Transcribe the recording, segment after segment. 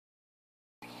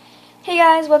Hey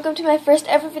guys, welcome to my first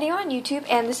ever video on YouTube,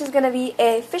 and this is going to be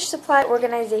a fish supply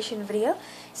organization video,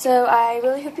 so I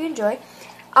really hope you enjoy.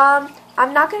 I'm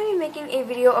not going to be making a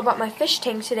video about my fish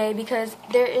tank today because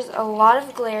there is a lot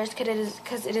of glares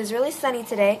because it is really sunny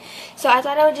today, so I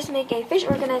thought I would just make a fish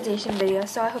organization video,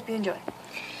 so I hope you enjoy.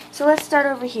 So let's start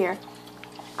over here.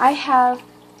 I have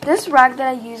this rag that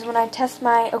I use when I test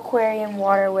my aquarium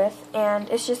water with, and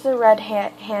it's just a red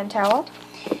hand towel.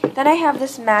 Then I have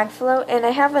this mag float, and I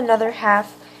have another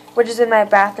half which is in my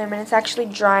bathroom, and it's actually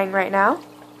drying right now.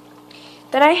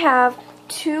 Then I have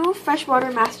two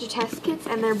freshwater master test kits,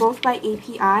 and they're both by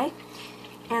API,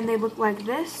 and they look like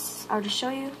this. I'll just show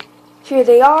you. Here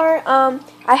they are.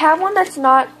 I have one that's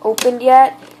not opened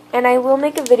yet, and I will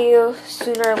make a video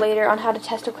sooner or later on how to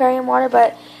test aquarium water,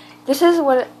 but this is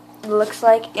what it looks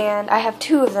like, and I have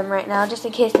two of them right now just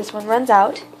in case this one runs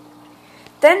out.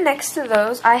 Then next to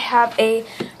those, I have a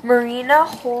Marina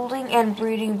holding and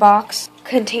breeding box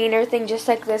container thing just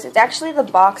like this. It's actually the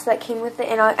box that came with it,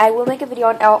 and I will make a video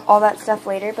on all that stuff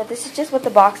later, but this is just what the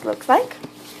box looks like.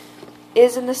 It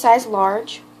is in the size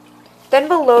large. Then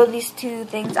below these two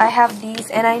things, I have these,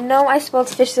 and I know I spelled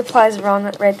fish supplies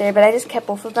wrong right there, but I just kept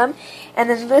both of them. And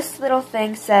then this little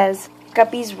thing says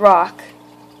Guppy's Rock.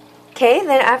 Okay,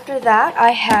 then after that,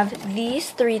 I have these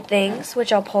three things,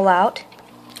 which I'll pull out.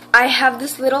 I have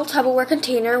this little Tupperware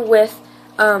container with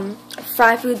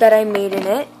fry food that I made in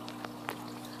it.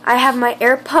 I have my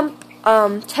air pump,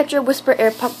 Tetra Whisper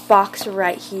air pump box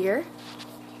right here.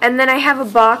 And then I have a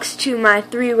box to my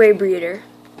 3-way breeder.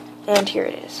 And here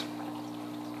it is.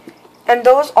 And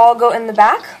those all go in the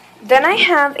back. Then I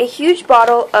have a huge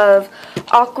bottle of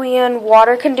Aqueon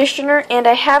water conditioner. And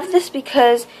I have this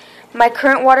because my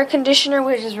current water conditioner,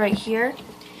 which is right here,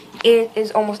 it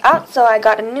is almost out. So I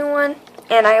got a new one.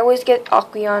 And I always get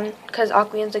Aqueon because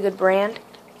Aqueon's a good brand.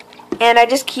 And I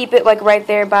just keep it like right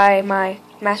there by my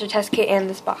master test kit and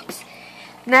this box.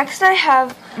 Next I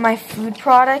have my food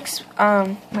products,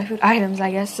 my food items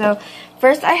I guess. So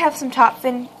first I have some top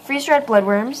fin freeze-dried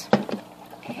bloodworms.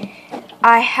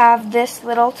 I have this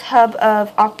little tub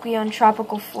of Aqueon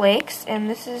tropical flakes, and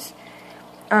this is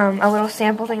a little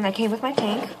sample thing that came with my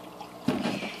tank.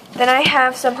 Then I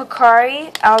have some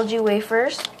Hikari algae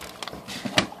wafers.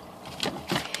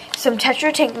 Some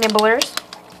Tetra Tank nibblers,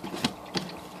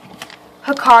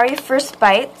 Hikari First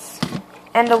Bites,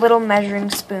 and a little measuring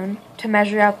spoon to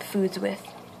measure out the foods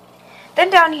with.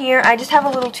 Then down here, I just have a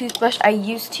little toothbrush I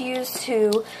used to use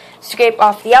to scrape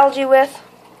off the algae with.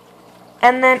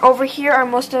 And then over here are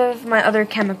most of my other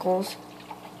chemicals.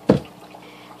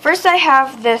 First I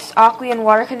have this Aqueon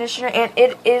water conditioner, and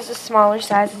it is a smaller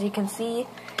size as you can see,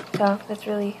 so that's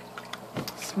really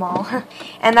small.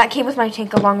 And that came with my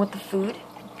tank along with the food.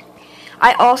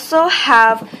 I also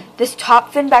have this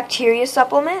top fin bacteria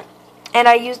supplement, and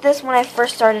I used this when I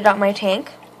first started out my tank.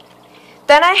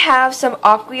 Then I have some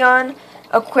Aqueon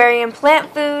aquarium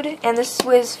plant food, and this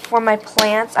was for my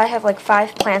plants. I have like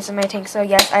 5 plants in my tank, so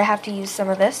yes, I have to use some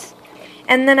of this.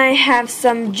 And then I have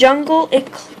some Jungle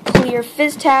Clear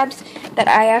Fizz tabs that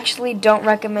I actually don't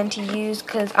recommend to use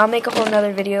because I'll make a whole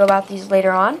nother video about these later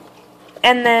on.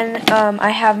 And then I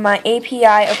have my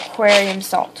API aquarium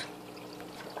salt.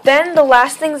 Then the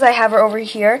last things I have are over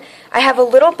here. I have a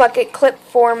little bucket clip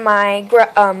for my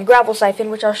gravel siphon,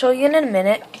 which I'll show you in a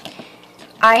minute.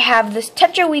 I have this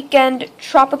Tetra Weekend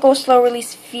Tropical Slow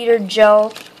Release Feeder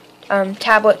Gel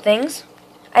tablet things.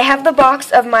 I have the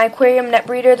box of my aquarium net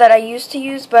breeder that I used to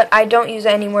use, but I don't use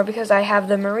it anymore because I have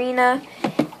the Marina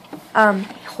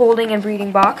holding and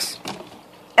breeding box.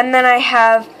 And then I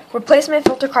have replacement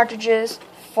filter cartridges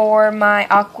for my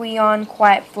Aqueon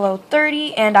Quiet Flow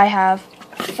 30, and I have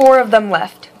 4 of them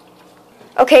left.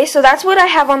 Okay, so that's what I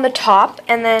have on the top,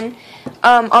 and then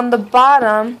on the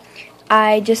bottom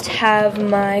I just have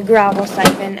my gravel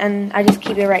siphon, and I just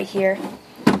keep it right here.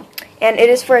 And it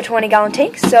is for a 20-gallon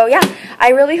tank. So yeah, I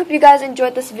really hope you guys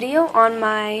enjoyed this video on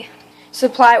my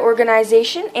supply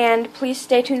organization, and please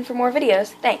stay tuned for more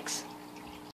videos. Thanks.